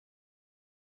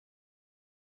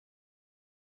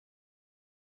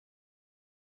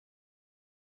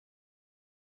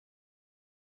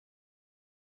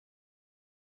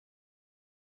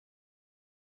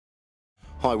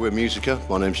Hi, we're Musica.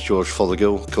 My name's George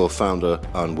Fothergill, co-founder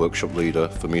and workshop leader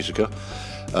for Musica.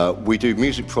 We do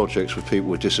music projects with people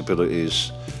with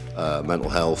disabilities, mental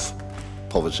health,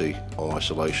 poverty or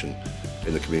isolation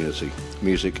in the community.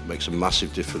 Music makes a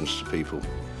massive difference to people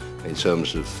in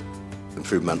terms of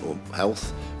improved mental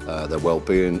health, their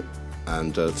well-being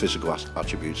and physical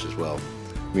attributes as well.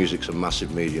 Music's a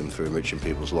massive medium for enriching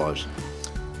people's lives.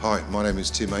 Hi, my name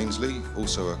is Tim Ainslie,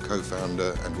 also a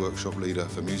co-founder and workshop leader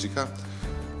for Musica.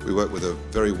 We work with a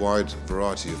very wide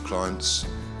variety of clients.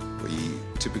 We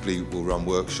typically will run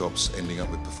workshops ending up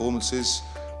with performances.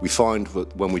 We find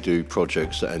that when we do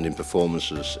projects that end in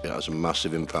performances, it has a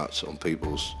massive impact on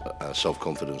people's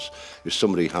self-confidence. If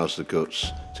somebody has the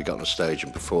guts to get on a stage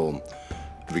and perform,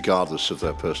 regardless of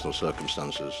their personal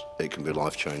circumstances, it can be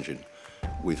life-changing.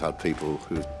 We've had people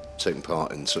who've taken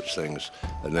part in such things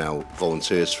and now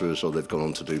volunteers for us, or they've gone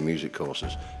on to do music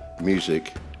courses.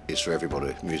 Music is for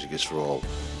everybody, music is for all,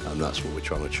 and that's what we're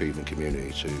trying to achieve in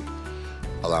community, to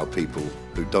allow people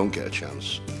who don't get a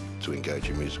chance to engage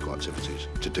in musical activities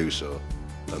to do so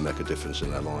and make a difference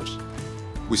in their lives.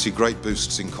 We see great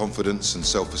boosts in confidence and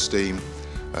self-esteem.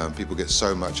 People get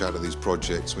so much out of these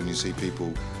projects when you see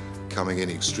people coming in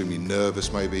extremely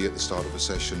nervous maybe at the start of a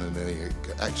session and then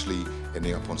actually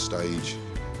ending up on stage.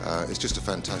 It's just a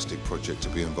fantastic project to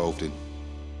be involved in.